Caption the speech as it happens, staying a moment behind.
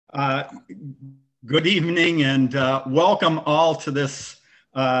Uh, Good evening and welcome all to this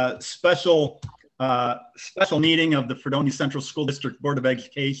special meeting of the Fredonia Central School District Board of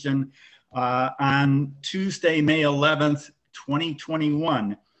Education on Tuesday, May 11th,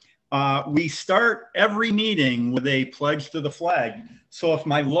 2021. We start every meeting with a pledge to the flag. So if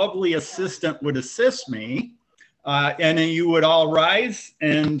my lovely assistant would assist me, and you would all rise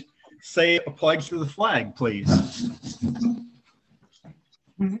and say a pledge to the flag, please.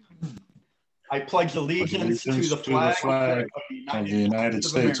 I pledge allegiance to the flag of the United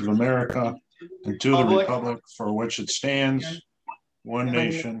States of America and to the republic for which it stands, one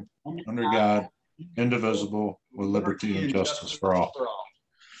nation, under God, indivisible, with liberty and justice for all.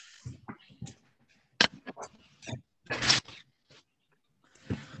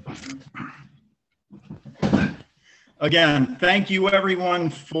 Again, thank you everyone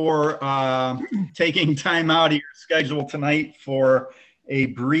for taking time out of your schedule tonight for a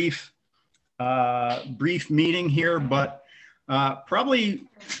brief meeting here, but probably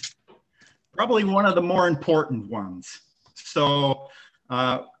one of the more important ones. So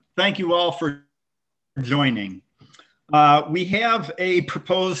thank you all for joining. We have a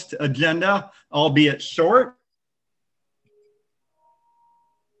proposed agenda, albeit short,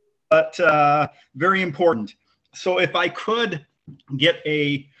 but very important. So if I could get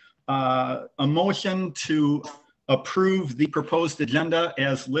a motion to approve the proposed agenda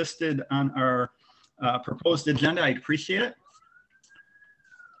as listed on our proposed agenda, I'd appreciate it.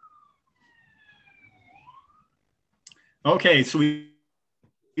 Okay, so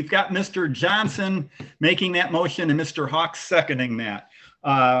we've got Mr. Johnson making that motion and Mr. Hawks seconding that.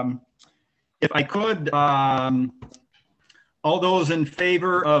 If I could, all those in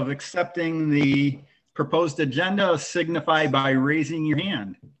favor of accepting the proposed agenda signify by raising your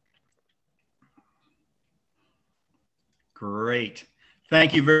hand. Great.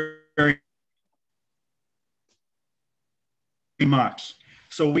 Thank you very much.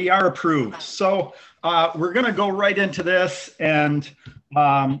 So we are approved. So we're going to go right into this, and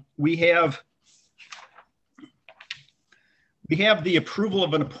we have the approval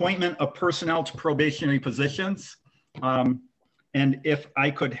of an appointment of personnel to probationary positions. And if I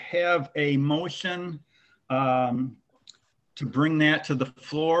could have a motion to bring that to the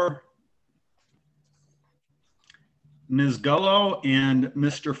floor. Ms. Gullo and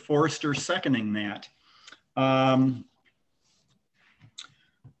Mr. Forster seconding that.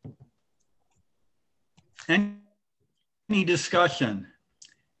 Any discussion?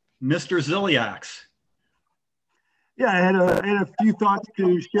 Mr. Ziliaks. Yeah, I had a few thoughts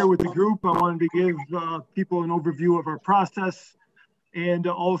to share with the group. I wanted to give people an overview of our process, and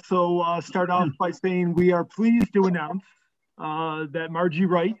also start off by saying we are pleased to announce that Margie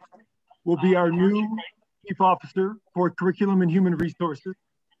Wright will be our new Chief Officer for Curriculum and Human Resources.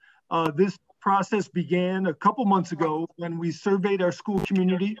 This process began a couple months ago when we surveyed our school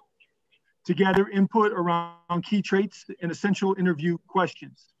community to gather input around key traits and essential interview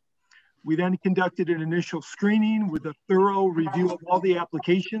questions. We then conducted an initial screening with a thorough review of all the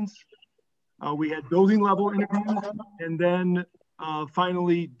applications. We had building level interviews, and then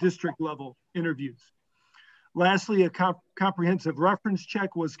finally district level interviews. Lastly, a comprehensive reference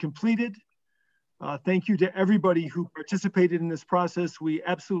check was completed. Thank you to everybody who participated in this process. We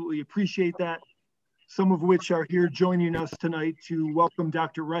absolutely appreciate that, some of which are here joining us tonight to welcome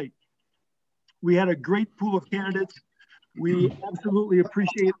Dr. Wright. We had a great pool of candidates. We absolutely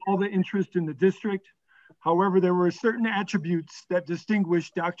appreciate all the interest in the district. However, there were certain attributes that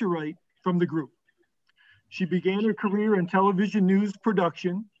distinguished Dr. Wright from the group. She began her career in television news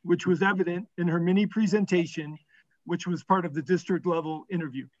production, which was evident in her mini presentation, which was part of the district level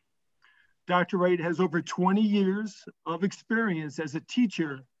interview. Dr. Wright has over 20 years of experience as a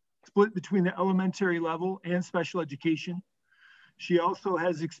teacher, split between the elementary level and special education. She also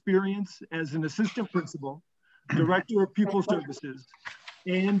has experience as an assistant principal, director of pupil services,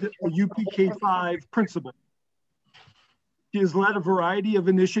 and a UPK5 principal. She has led a variety of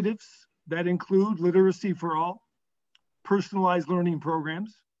initiatives that include Literacy for All, personalized learning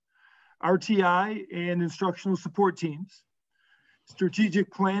programs, RTI and instructional support teams,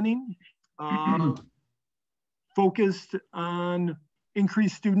 strategic planning, focused on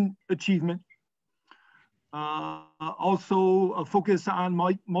increased student achievement, also a focus on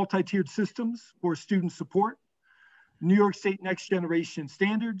multi-tiered systems for student support, New York State Next Generation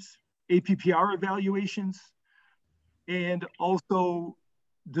Standards, APPR evaluations, and also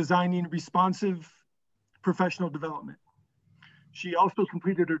designing responsive professional development. She also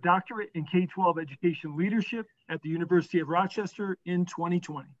completed her doctorate in K-12 education leadership at the University of Rochester in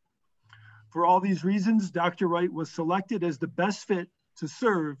 2020. For all these reasons, Dr. Wright was selected as the best fit to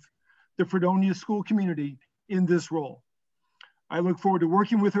serve the Fredonia school community in this role. I look forward to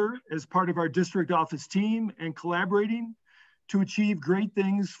working with her as part of our district office team and collaborating to achieve great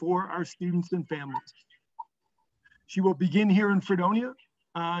things for our students and families. She will begin here in Fredonia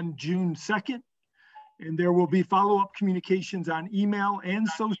on June 2nd, and there will be follow-up communications on email and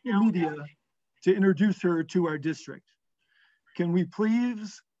social media to introduce her to our district. Can we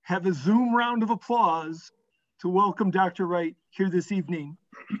please have a Zoom round of applause to welcome Dr. Wright here this evening?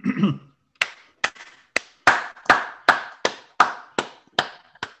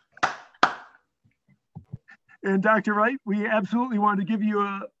 And Dr. Wright, we absolutely want to give you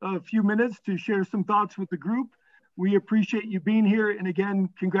a few minutes to share some thoughts with the group. We appreciate you being here, and again,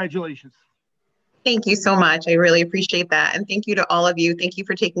 congratulations. Thank you so much. I really appreciate that. And thank you to all of you. Thank you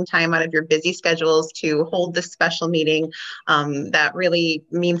for taking time out of your busy schedules to hold this special meeting. That really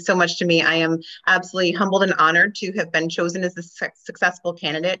means so much to me. I am absolutely humbled and honored to have been chosen as a successful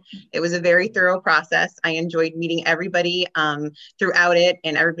candidate. It was a very thorough process. I enjoyed meeting everybody throughout it,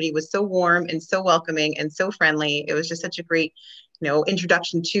 and everybody was so warm and so welcoming and so friendly. It was just such a great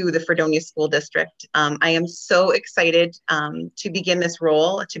introduction to the Fredonia School District. I am so excited to begin this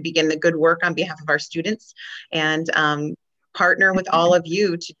role, to begin the good work on behalf of our students, and partner with all of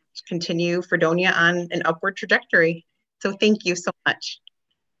you to continue Fredonia on an upward trajectory. So thank you so much.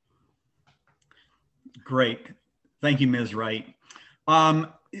 Great. Thank you, Ms. Wright.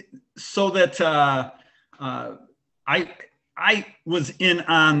 So that I was in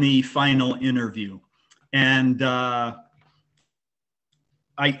on the final interview, and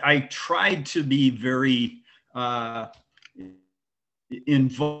I tried to be very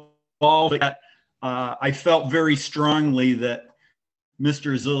involved. I felt very strongly that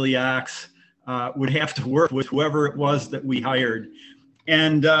Mr. Ziliaks would have to work with whoever it was that we hired.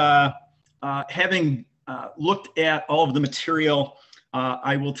 And having looked at all of the material,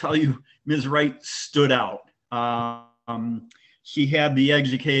 I will tell you, Ms. Wright stood out. She had the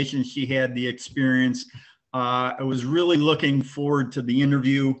education, she had the experience. I was really looking forward to the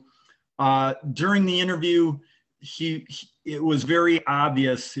interview. During the interview, it was very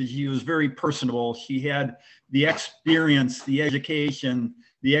obvious. She was very personable. She had the experience, the education,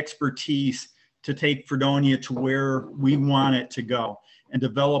 the expertise to take Fredonia to where we want it to go and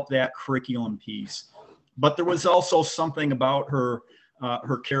develop that curriculum piece. But there was also something about her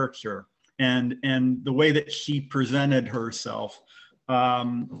character and the way that she presented herself.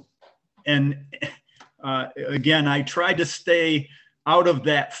 Again, I tried to stay out of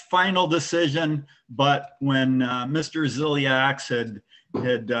that final decision, but when Mr. Ziliaks had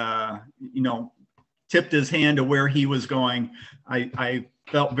tipped his hand to where he was going, I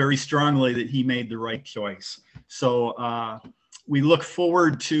felt very strongly that he made the right choice. So we look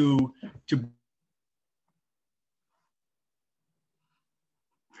forward to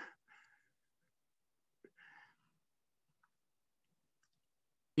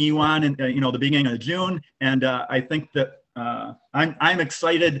you on in the beginning of June, and I think that I'm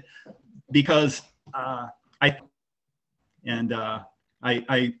excited because I am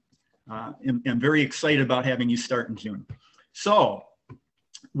very excited about having you start in June. So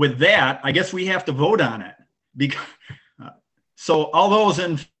with that, I guess we have to vote on it. So all those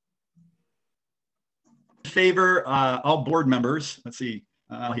in favor, all board members, let's see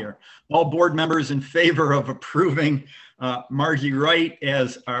here, all board members in favor of approving Margie Wright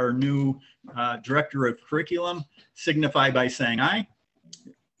as our new Director of Curriculum, signify by saying aye.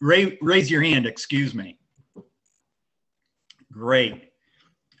 Raise your hand, excuse me. Great.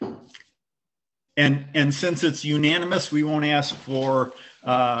 And since it's unanimous, we won't ask for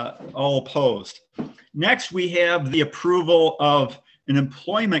all opposed. Next, we have the approval of an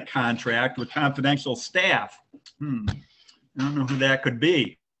employment contract with confidential staff. I don't know who that could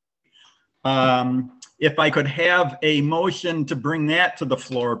be. If I could have a motion to bring that to the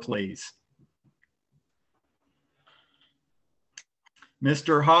floor, please.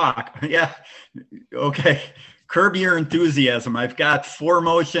 Mr. Hawk, yeah, okay. Curb your enthusiasm. I've got 4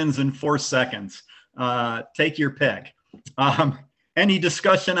 motions in 4 seconds. Take your pick. Any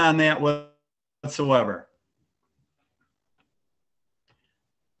discussion on that whatsoever?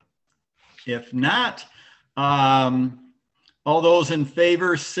 If not, all those in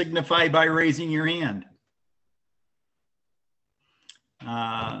favor signify by raising your hand.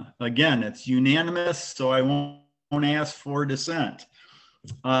 Again, it's unanimous, so I won't ask for dissent.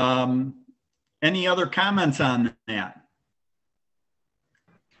 Any other comments on that?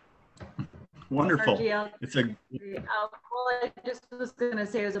 Wonderful. Margie, it's a. Well, I just was going to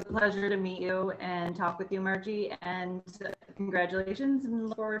say it was a pleasure to meet you and talk with you, Margie, and congratulations, and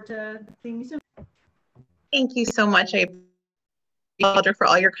look forward to seeing you soon. Thank you so much. I Audra, for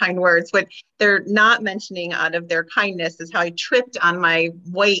all your kind words. What they're not mentioning out of their kindness is how I tripped on my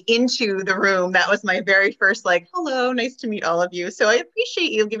way into the room. That was my very first, like, hello, nice to meet all of you. So I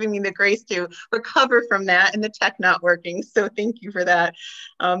appreciate you giving me the grace to recover from that and the tech not working. So thank you for that.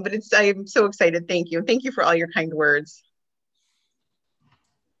 But I'm so excited. Thank you. Thank you for all your kind words.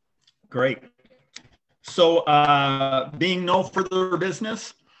 Great. So being no further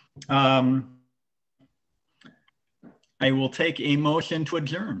business, I will take a motion to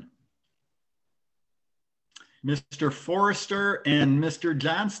adjourn. Mr. Forrester and Mr.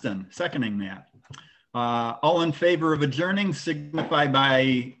 Johnston seconding that. All in favor of adjourning signify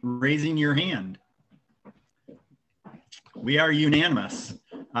by raising your hand. We are unanimous.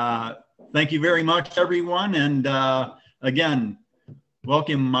 Thank you very much, everyone. And again,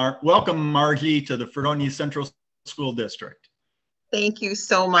 welcome Margie to the Fredonia Central School District. Thank you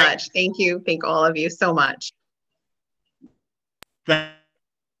so much. Thank you. Thank all of you so much. Thank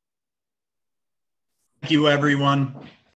you, everyone.